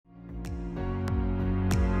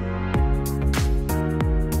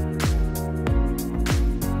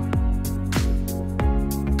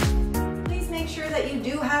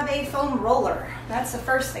foam roller. That's the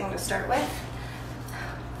first thing to start with.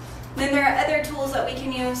 Then there are other tools that we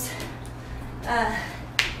can use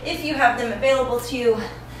if you have them available to you,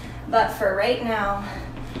 but for right now,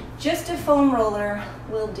 just a foam roller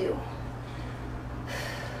will do.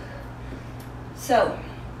 So,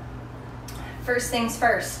 first things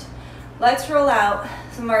first, let's roll out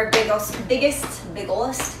some of our biggest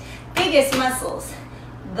muscles,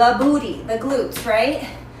 the booty, the glutes, right?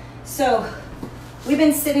 So, we've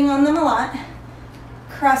been sitting on them a lot.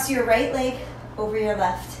 Cross your right leg over your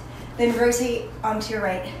left, then rotate onto your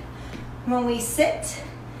right. When we sit,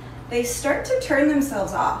 they start to turn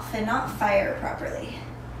themselves off and not fire properly.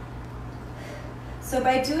 So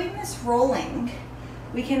by doing this rolling,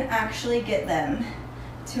 we can actually get them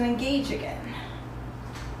to engage again.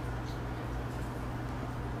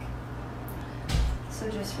 So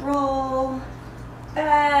just roll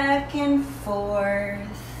back and forth,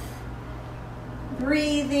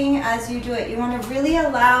 breathing as you do it. You want to really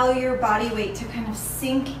allow your body weight to kind of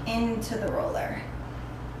sink into the roller.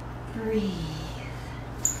 Breathe.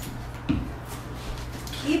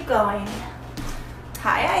 Keep going.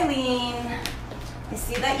 Hi, Eileen. I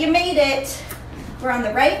see that you made it. We're on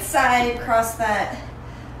the right side. Cross that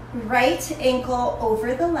right ankle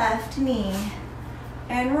over the left knee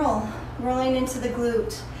and roll. Rolling into the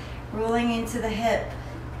glute, rolling into the hip.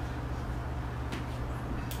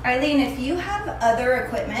 Eileen, if you have other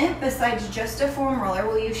equipment besides just a foam roller,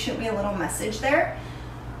 will you shoot me a little message there?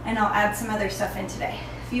 And I'll add some other stuff in today.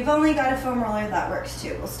 If you've only got a foam roller, that works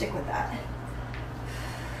too. We'll stick with that.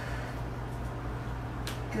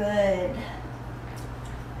 Good.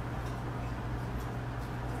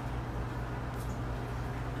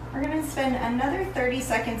 We're gonna spend another 30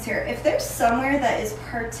 seconds here. If there's somewhere that is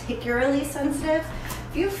particularly sensitive,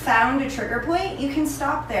 if you found a trigger point, you can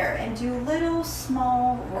stop there and do little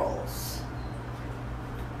small rolls.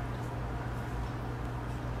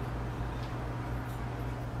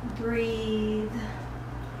 Breathe.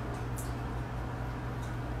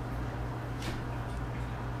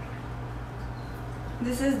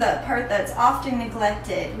 This is the part that's often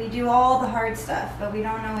neglected. We do all the hard stuff, but we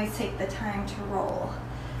don't always take the time to roll,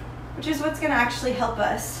 which is what's gonna actually help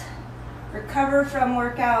us recover from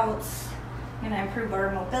workouts, gonna improve our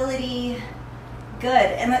mobility. Good,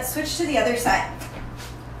 and let's switch to the other side.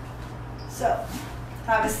 So,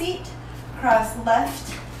 have a seat, cross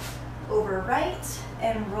left over right,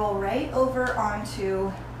 and roll right over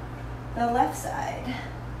onto the left side.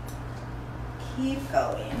 Keep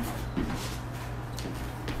going.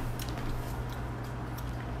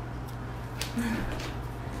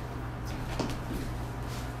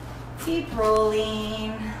 Keep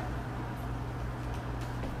rolling.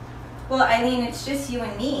 Well, Eileen, it's just you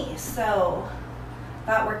and me, so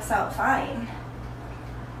that works out fine.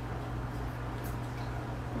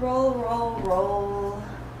 Roll, roll, roll.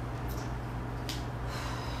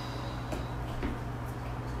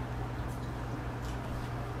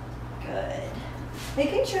 Good.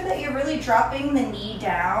 Making sure that you're really dropping the knee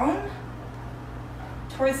down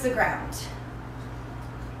towards the ground.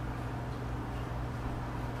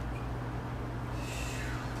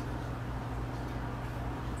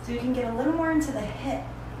 So you can get a little more into the hip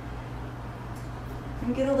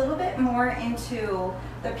and get a little bit more into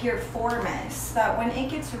the piriformis, that when it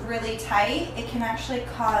gets really tight, it can actually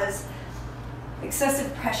cause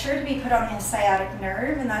excessive pressure to be put on the sciatic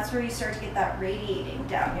nerve, and that's where you start to get that radiating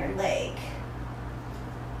down your leg.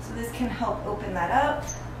 So this can help open that up,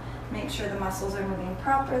 make sure the muscles are moving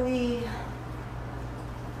properly.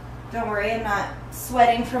 Don't worry, I'm not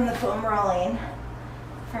sweating from the foam rolling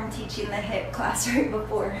from teaching the hip class right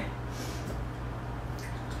before.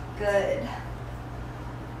 Good.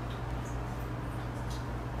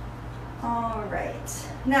 All right.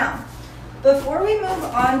 Now, before we move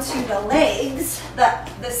on to the legs,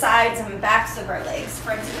 the sides and backs of our legs,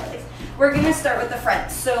 fronts of our legs, we're gonna start with the front.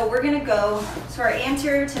 So we're gonna go to our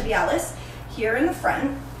anterior tibialis here in the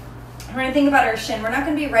front. We're gonna think about our shin. We're not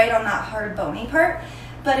gonna be right on that hard bony part,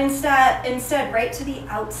 but instead right to the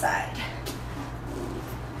outside.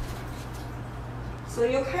 So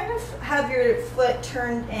you'll kind of have your foot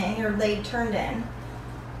turned in, your leg turned in.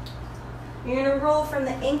 You're gonna roll from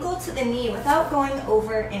the ankle to the knee without going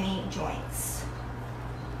over any joints.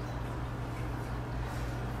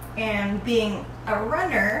 And being a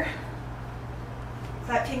runner,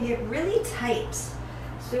 that can get really tight.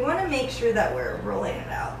 So we wanna make sure that we're rolling it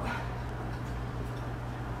out.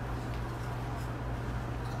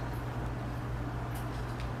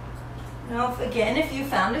 Now, if you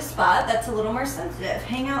found a spot that's a little more sensitive,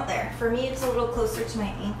 hang out there. For me, it's a little closer to my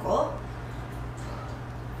ankle.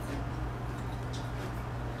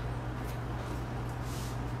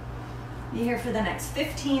 Be here for the next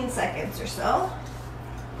 15 seconds or so.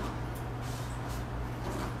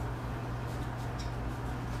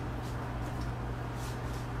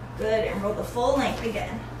 Good, and roll the full length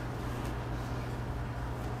again.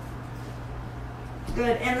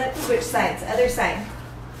 Good, and let's switch sides, other side.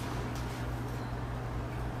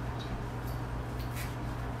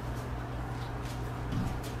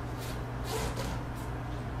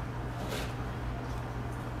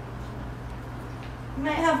 You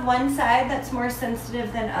might have one side that's more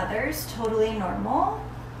sensitive than others, totally normal.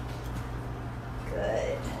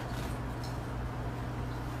 Good.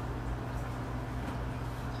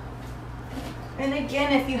 And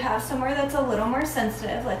again, if you have somewhere that's a little more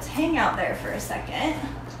sensitive, let's hang out there for a second.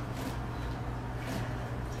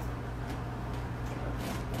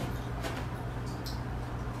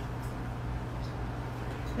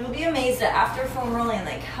 You'll be amazed at after foam rolling,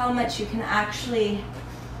 like how much you can actually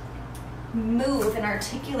move and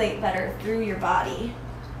articulate better through your body.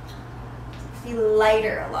 Be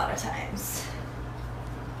lighter a lot of times.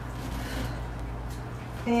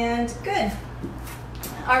 And good.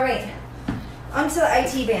 All right. Onto the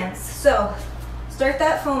IT bands. So start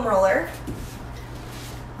that foam roller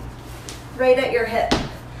right at your hip.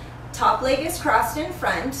 Top leg is crossed in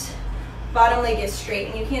front, bottom leg is straight.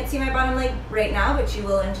 And you can't see my bottom leg right now, but you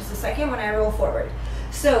will in just a second when I roll forward.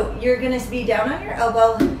 So you're gonna be down on your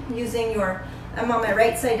elbow using your, I'm on my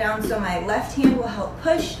right side down, so my left hand will help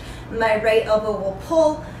push, my right elbow will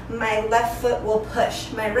pull, my left foot will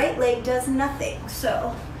push. My right leg does nothing.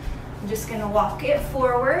 So I'm just gonna walk it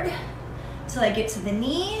forward till I get to the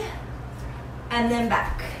knee and then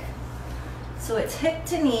back. So it's hip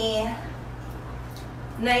to knee,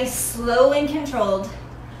 nice, slow and controlled.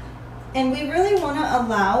 And we really wanna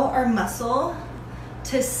allow our muscle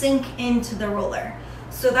to sink into the roller.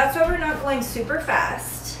 So that's why we're not going super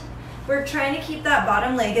fast. We're trying to keep that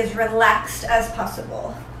bottom leg as relaxed as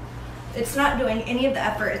possible. It's not doing any of the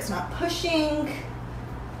effort. It's not pushing.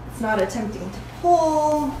 It's not attempting to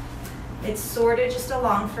pull. It's sort of just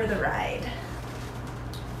along for the ride.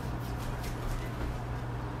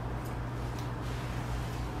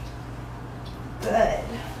 Good.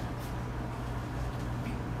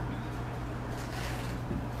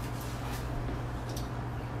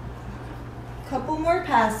 Couple more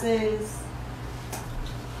passes.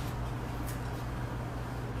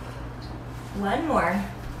 One more.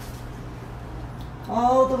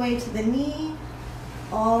 All the way to the knee,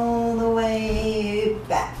 all the way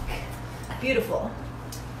back. Beautiful.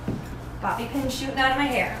 Bobby pin shooting out of my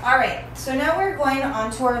hair. All right, so now we're going on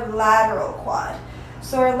to our lateral quad.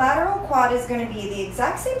 So our lateral quad is going to be the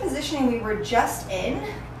exact same positioning we were just in,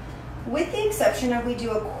 with the exception of we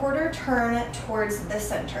do a quarter turn towards the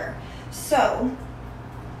center. So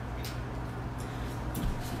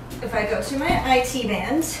if I go to my IT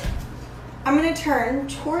band, I'm going to turn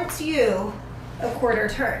towards you a quarter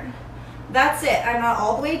turn. That's it. I'm not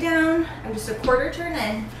all the way down. I'm just a quarter turn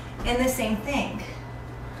in, and the same thing.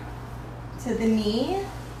 To the knee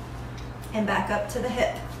and back up to the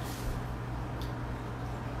hip.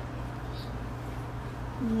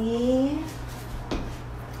 Knee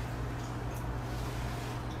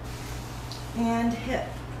and hip.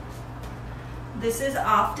 This is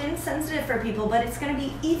often sensitive for people, but it's going to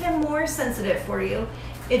be even more sensitive for you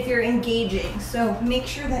if you're engaging. So make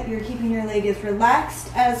sure that you're keeping your leg as relaxed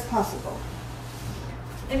as possible.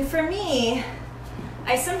 And for me,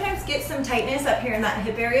 I sometimes get some tightness up here in that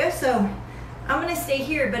hip area, so I'm going to stay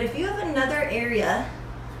here. But if you have another area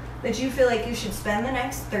that you feel like you should spend the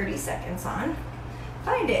next 30 seconds on,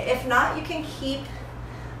 find it. If not, you can keep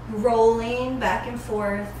rolling back and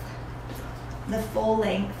forth the full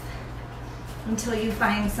length until you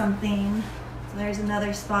find something. So there's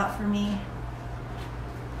another spot for me.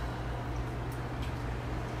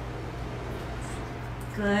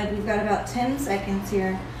 Good, we've got about 10 seconds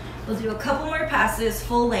here. We'll do a couple more passes,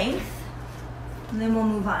 full length, and then we'll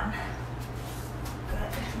move on. Good,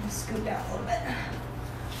 I'm gonna scoot down a little bit.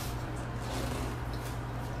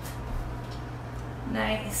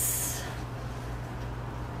 Nice.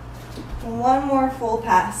 One more full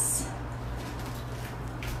pass.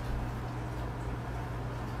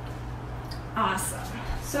 Awesome.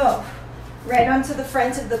 So, right onto the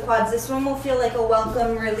front of the quads. This one will feel like a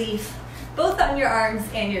welcome relief, both on your arms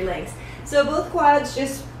and your legs. So both quads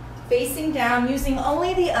just facing down, using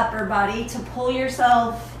only the upper body to pull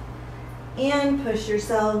yourself and push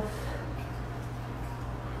yourself.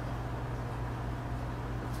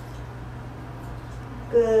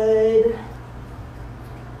 Good.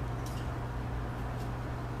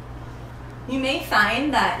 You may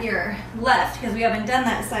find that your left, because we haven't done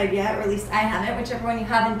that side yet, or at least I haven't, whichever one you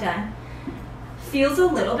haven't done, feels a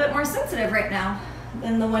little bit more sensitive right now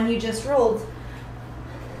than the one you just rolled.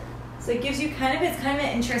 So it gives you it's kind of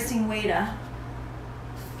an interesting way to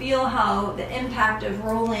feel how the impact of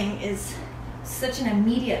rolling is such an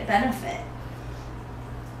immediate benefit.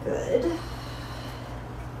 Good.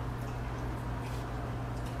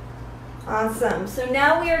 Awesome. So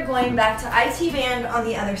now we are going back to IT band on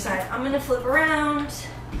the other side. I'm going to flip around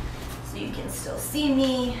so you can still see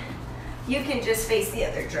me. You can just face the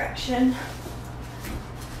other direction.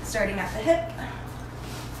 Starting at the hip,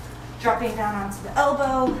 dropping down onto the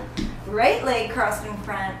elbow, right leg crossed in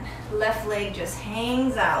front, left leg just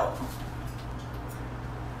hangs out.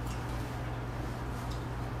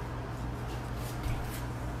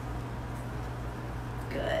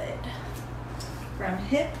 Good. From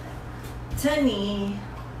hip to knee.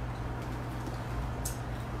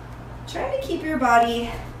 Try to keep your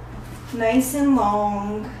body nice and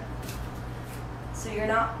long so you're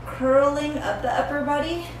not curling up the upper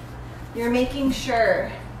body. You're making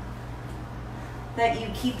sure that you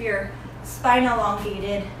keep your spine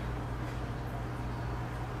elongated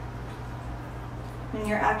and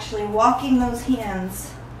you're actually walking those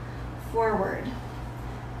hands forward.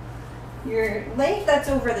 Your leg that's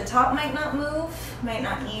over the top might not move, might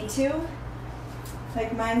not need to.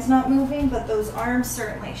 Like mine's not moving, but those arms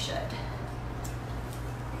certainly should.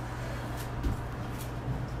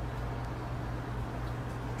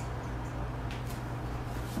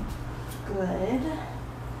 Good.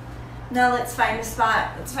 Now let's find a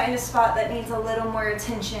spot. Let's find a spot that needs a little more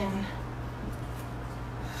attention.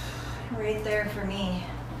 Right there for me.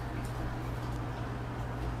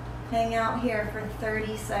 Hang out here for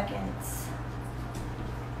 30 seconds.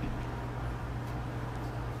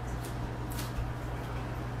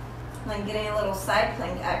 I'm getting a little side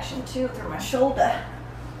plank action too through my shoulder.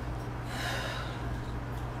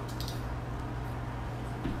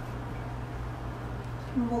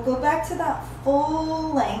 And we'll go back to that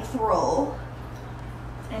full length roll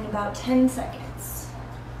in about 10 seconds.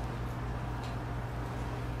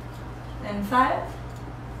 And 5,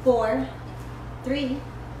 4, 3,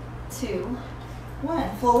 2,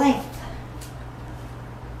 1. Full length.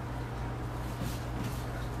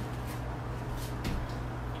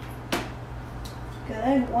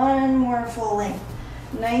 Good. One more full length.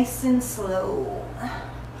 Nice and slow.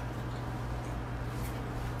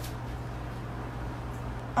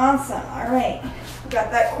 Awesome. All right.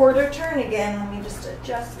 Got that quarter turn again. Let me just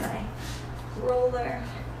adjust my roller.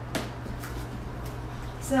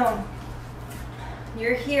 So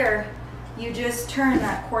you're here. You just turn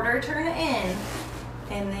that quarter turn in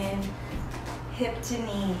and then hip to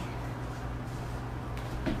knee.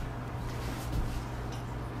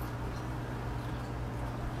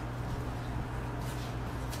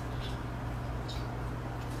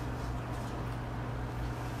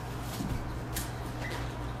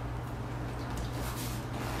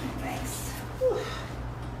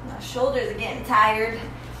 Shoulders are getting tired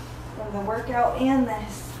from the workout and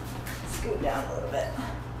this. Scoot down a little bit.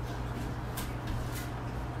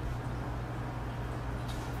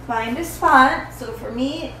 Find a spot. So for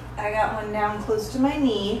me, I got one down close to my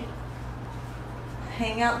knee.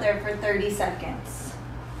 Hang out there for 30 seconds.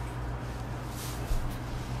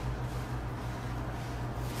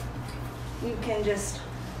 You can just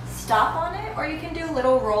stop on it, or you can do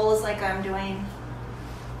little rolls like I'm doing.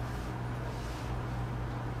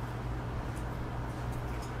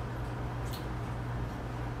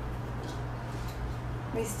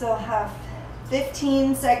 We still have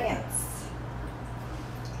 15 seconds.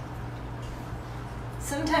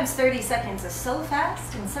 Sometimes 30 seconds is so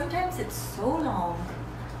fast, and sometimes it's so long.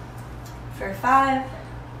 For 5,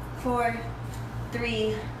 4,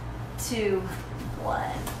 3, 2,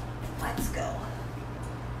 1. Let's go.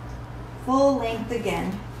 Full length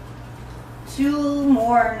again. 2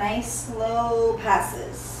 more nice slow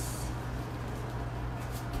passes.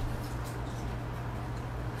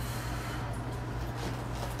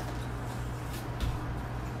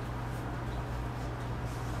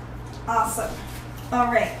 Awesome. All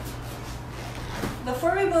right.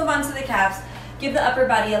 Before we move on to the calves, give the upper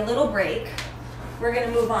body a little break. We're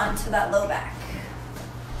going to move on to that low back.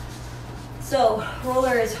 So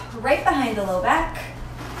roller is right behind the low back,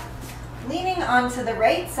 leaning onto the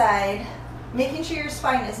right side, making sure your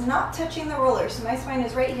spine is not touching the roller. So my spine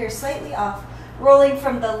is right here, slightly off, rolling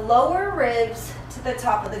from the lower ribs to the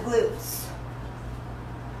top of the glutes.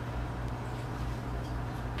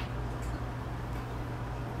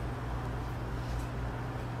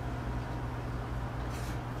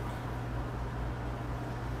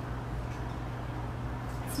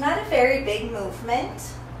 It's not a very big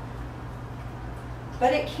movement,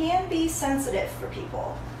 but it can be sensitive for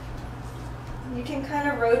people. You can kind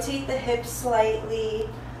of rotate the hips slightly,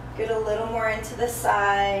 get a little more into the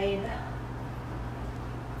side.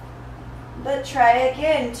 But try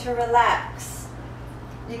again to relax.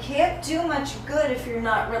 You can't do much good if you're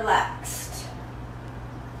not relaxed.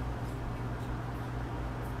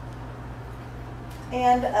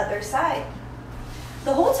 And other side.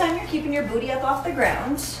 The whole time you're keeping your booty up off the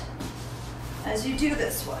ground as you do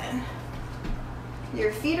this one.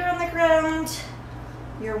 Your feet are on the ground,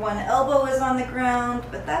 your one elbow is on the ground,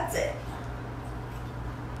 but that's it.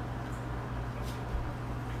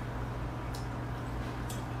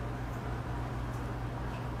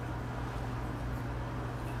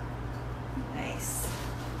 Nice.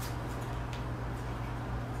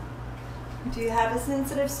 Do you have a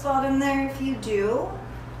sensitive spot in there? If you do,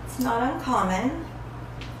 it's not uncommon.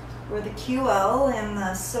 Or the QL and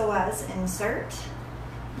the psoas insert.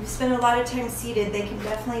 If you spend a lot of time seated, they can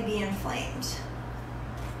definitely be inflamed.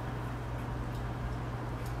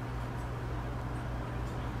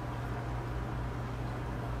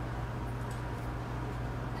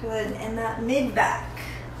 Good, and that mid back,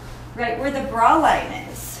 right where the bra line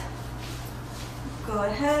is. Go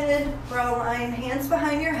ahead, bra line, hands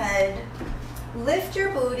behind your head. Lift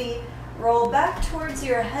your booty, roll back towards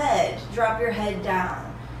your head, drop your head down.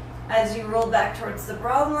 As you roll back towards the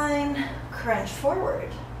bra line, crunch forward.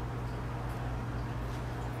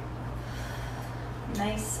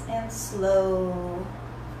 Nice and slow.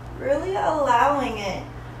 Really allowing it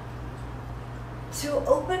to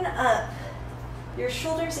open up your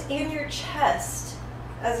shoulders and your chest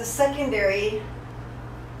as a secondary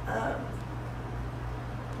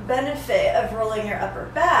benefit of rolling your upper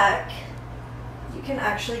back. You can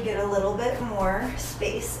actually get a little bit more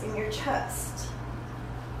space in your chest.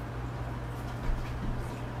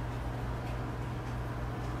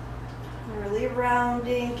 Really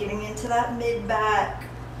rounding, getting into that mid back.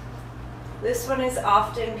 This one is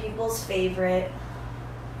often people's favorite.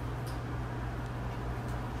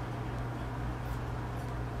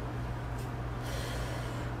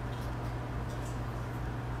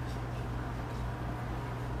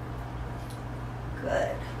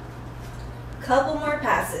 Good. Couple more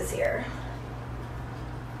passes here.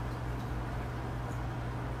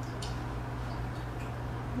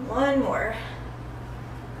 One more.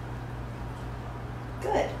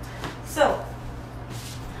 Good. So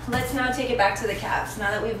let's now take it back to the calves. Now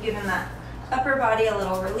that we've given that upper body a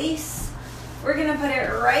little release, we're going to put it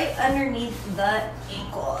right underneath the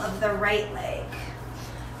ankle of the right leg.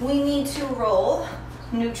 We need to roll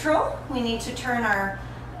neutral. We need to turn our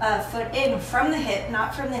foot in from the hip,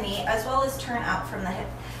 not from the knee, as well as turn out from the hip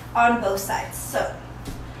on both sides. So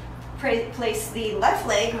place the left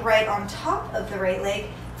leg right on top of the right leg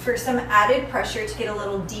for some added pressure to get a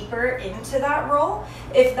little deeper into that roll.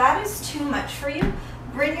 If that is too much for you,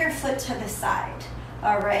 bring your foot to the side.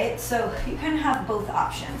 All right, so you can have both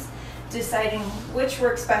options, deciding which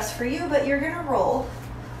works best for you, but you're gonna roll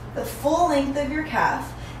the full length of your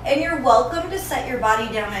calf, and you're welcome to set your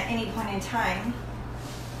body down at any point in time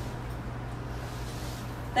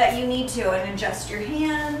that you need to and adjust your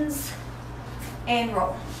hands and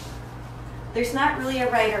roll. There's not really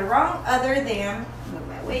a right or wrong other than, move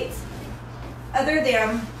my weights, other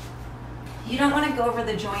than you don't want to go over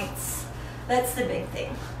the joints. That's the big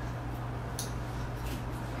thing.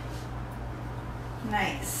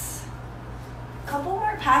 Nice. Couple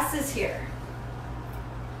more passes here.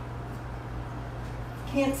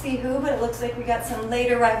 Can't see who, but it looks like we got some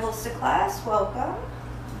late arrivals to class. Welcome.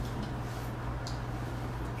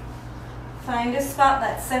 Find a spot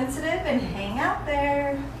that's sensitive and hang out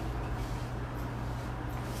there.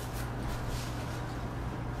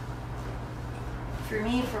 For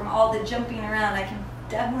me, from all the jumping around, I can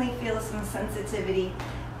definitely feel some sensitivity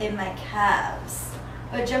in my calves.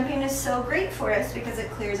 But jumping is so great for us because it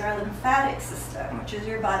clears our lymphatic system, which is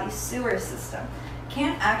your body's sewer system.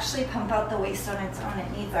 Can't actually pump out the waste on its own.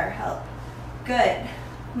 It needs our help. Good.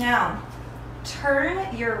 Now,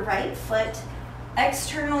 turn your right foot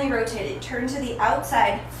externally rotated. Turn to the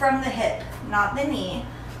outside from the hip, not the knee.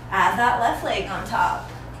 Add that left leg on top.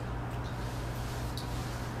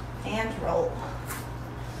 And roll.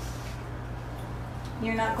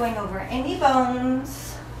 You're not going over any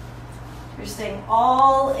bones. You're staying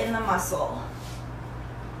all in the muscle.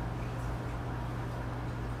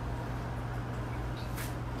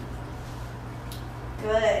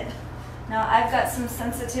 Good. Now I've got some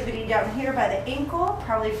sensitivity down here by the ankle,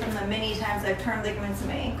 probably from the many times I've turned ligaments in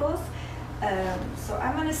my ankles. So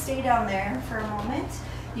I'm going to stay down there for a moment.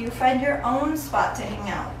 You find your own spot to hang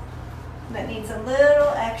out that needs a little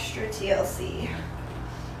extra TLC.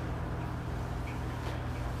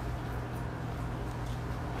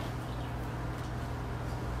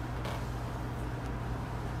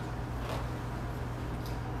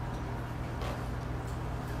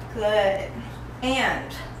 Good.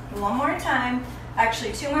 And one more time,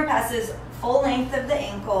 actually 2 more passes, full length of the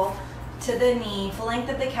ankle to the knee, full length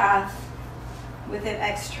of the calf with it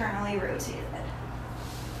externally rotated.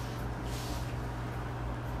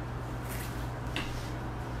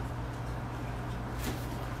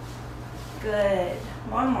 Good.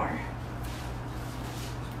 One more.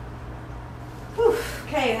 Whew.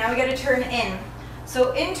 Okay, now we got to turn in.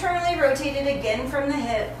 So internally rotated again from the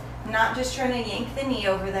hip, not just trying to yank the knee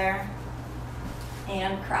over there.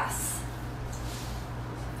 And cross.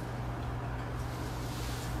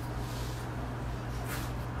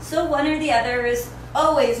 So one or the other is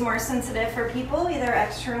always more sensitive for people, either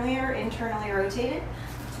externally or internally rotated.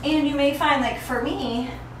 And you may find, like for me,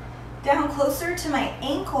 down closer to my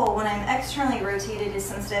ankle when I'm externally rotated is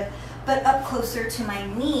sensitive, but up closer to my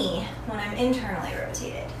knee when I'm internally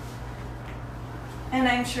rotated. And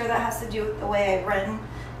I'm sure that has to do with the way I run,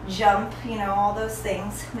 jump, you know, all those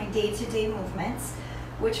things, my day-to-day movements,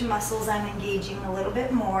 which muscles I'm engaging a little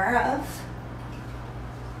bit more of,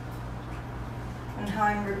 and how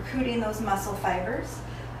I'm recruiting those muscle fibers.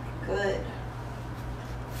 Good.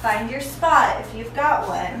 Find your spot if you've got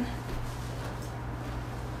one.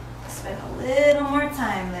 Spend a little more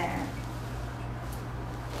time there.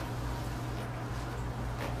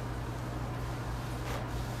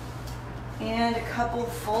 And a couple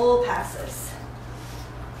full passes.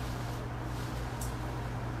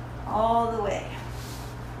 All the way.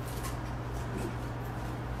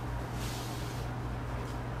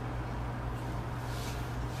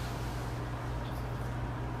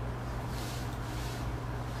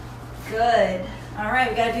 Good. All right,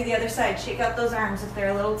 we gotta do the other side. Shake out those arms if they're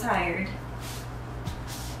a little tired.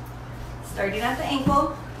 Starting at the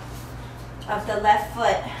ankle of the left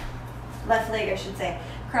foot, left leg I should say,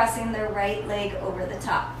 crossing the right leg over the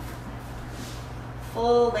top.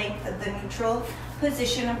 Full length of the neutral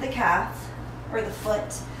position of the calf or the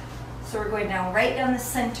foot. So we're going down right down the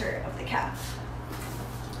center of the calf.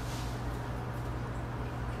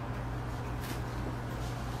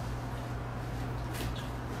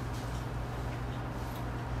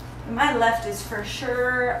 My left is for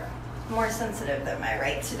sure more sensitive than my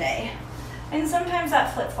right today. And sometimes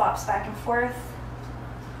that flip-flops back and forth.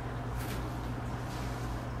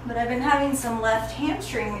 But I've been having some left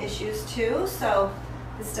hamstring issues too, so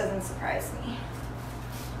this doesn't surprise me.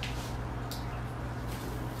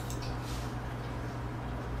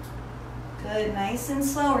 Good, nice and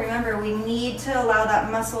slow. Remember, we need to allow that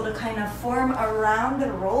muscle to kind of form around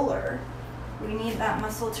the roller. We need that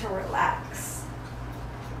muscle to relax.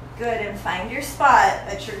 Good, and find your spot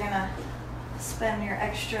that you're gonna spend your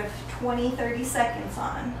extra 20-30 seconds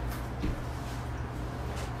on.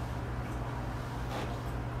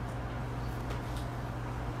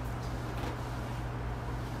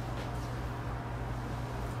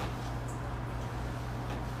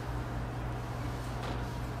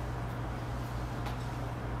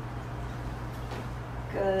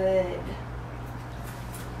 Good.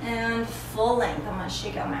 And full length. I'm going to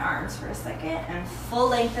shake out my arms for a second. And full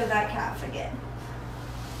length of that calf again.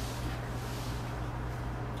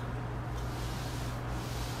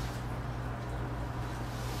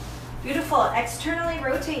 Beautiful. Externally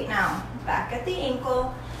rotate now. Back at the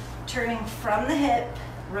ankle. Turning from the hip.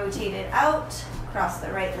 Rotate it out. Cross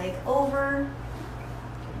the right leg over.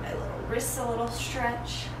 Give my little wrists a little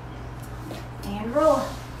stretch. And roll.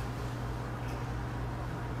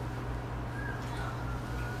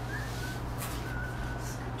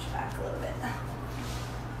 A little bit.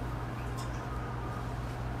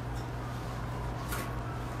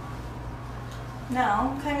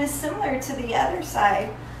 Now, kind of similar to the other side,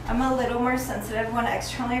 I'm a little more sensitive when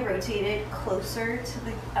externally rotated closer to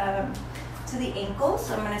the ankle,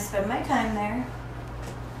 so I'm going to spend my time there.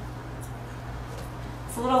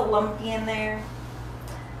 It's a little lumpy in there,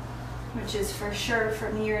 which is for sure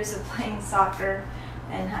from years of playing soccer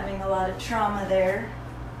and having a lot of trauma there.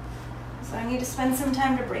 So I need to spend some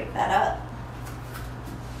time to break that up.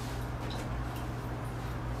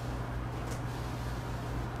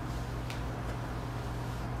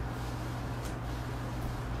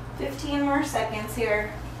 $15 more seconds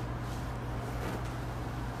here.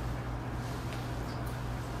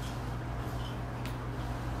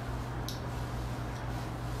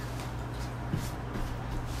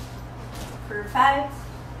 For 5,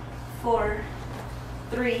 4,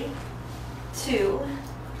 3, 2,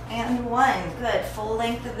 and 1. Good. Full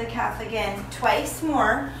length of the calf again. Twice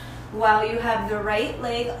more while you have the right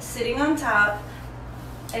leg sitting on top.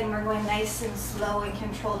 And we're going nice and slow and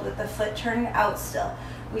controlled with the foot turned out still.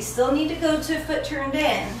 We still need to go to foot turned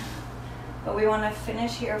in, but we want to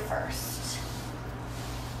finish here first.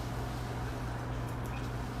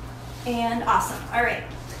 And awesome. All right,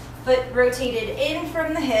 foot rotated in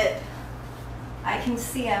from the hip. I can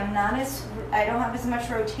see I don't have as much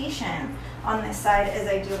rotation on this side as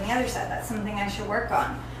I do on the other side. That's something I should work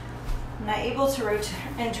on. I'm not able to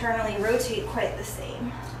internally rotate quite the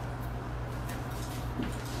same.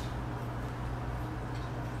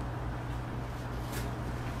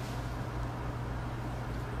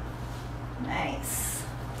 Nice.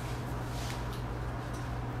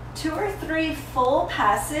 2 or 3 full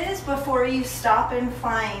passes before you stop and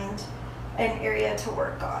find an area to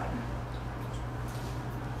work on.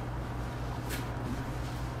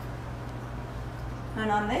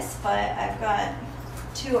 And on this foot, I've got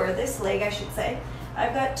 2, or this leg I should say,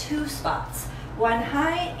 I've got 2 spots. One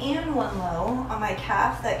high and one low on my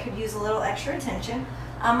calf that could use a little extra attention.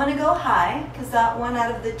 I'm gonna go high because that one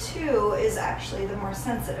out of the 2 is actually the more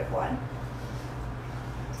sensitive one.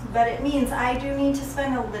 But it means I do need to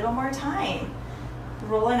spend a little more time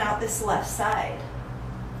rolling out this left side.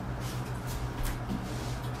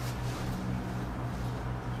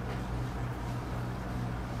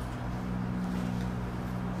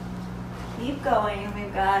 Keep going.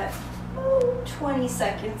 We've got 20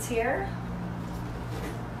 seconds here.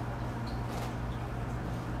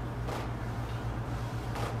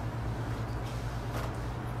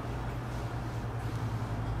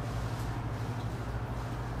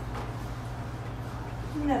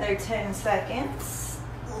 Another 10 seconds.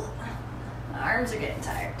 My arms are getting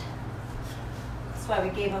tired. That's why we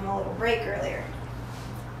gave them a little break earlier.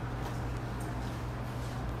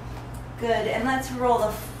 Good, and let's roll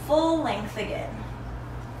the full length again.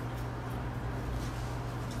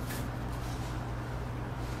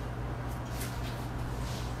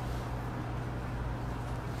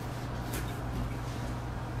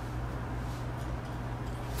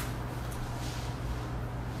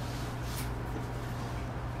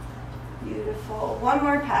 Beautiful. One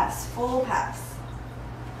more pass, full pass.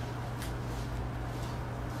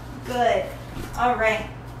 Good. All right.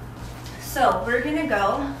 So we're gonna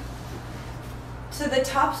go to the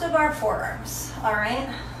tops of our forearms. All right.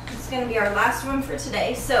 It's gonna be our last one for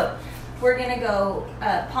today. So we're gonna go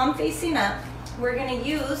palm facing up. We're gonna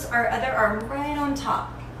use our other arm right on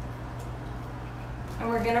top. And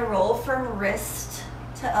we're gonna roll from wrist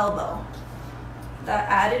to elbow. The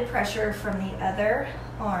added pressure from the other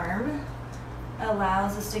arm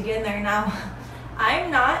allows us to get in there. Now, I'm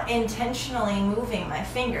not intentionally moving my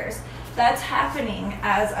fingers. That's happening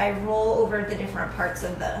as I roll over the different parts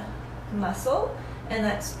of the muscle, and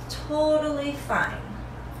that's totally fine.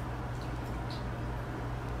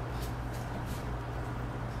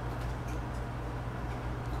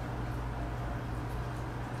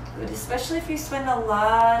 Good, especially if you spend a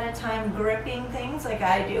lot of time gripping things like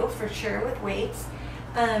I do, for sure, with weights.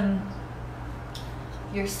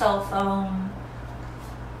 Your cell phone,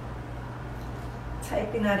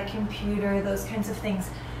 typing at a computer, those kinds of things.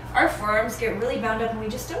 Our forearms get really bound up and we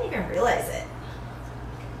just don't even realize it.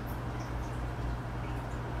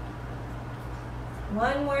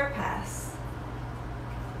 One more pass.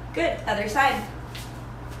 Good, other side.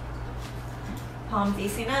 Palm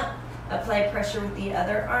facing up. Apply pressure with the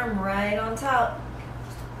other arm right on top.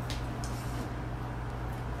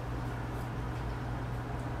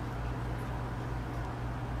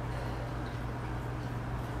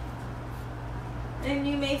 And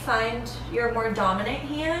you may find your more dominant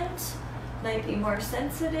hand might be more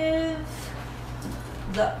sensitive.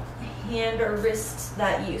 The hand or wrist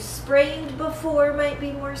that you sprained before might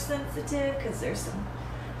be more sensitive because there's some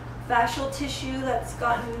fascial tissue that's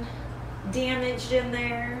gotten damaged in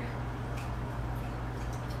there.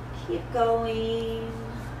 Keep going.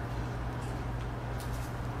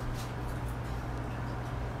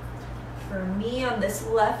 For me on this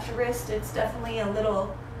left wrist, it's definitely a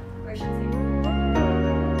little, or I should say,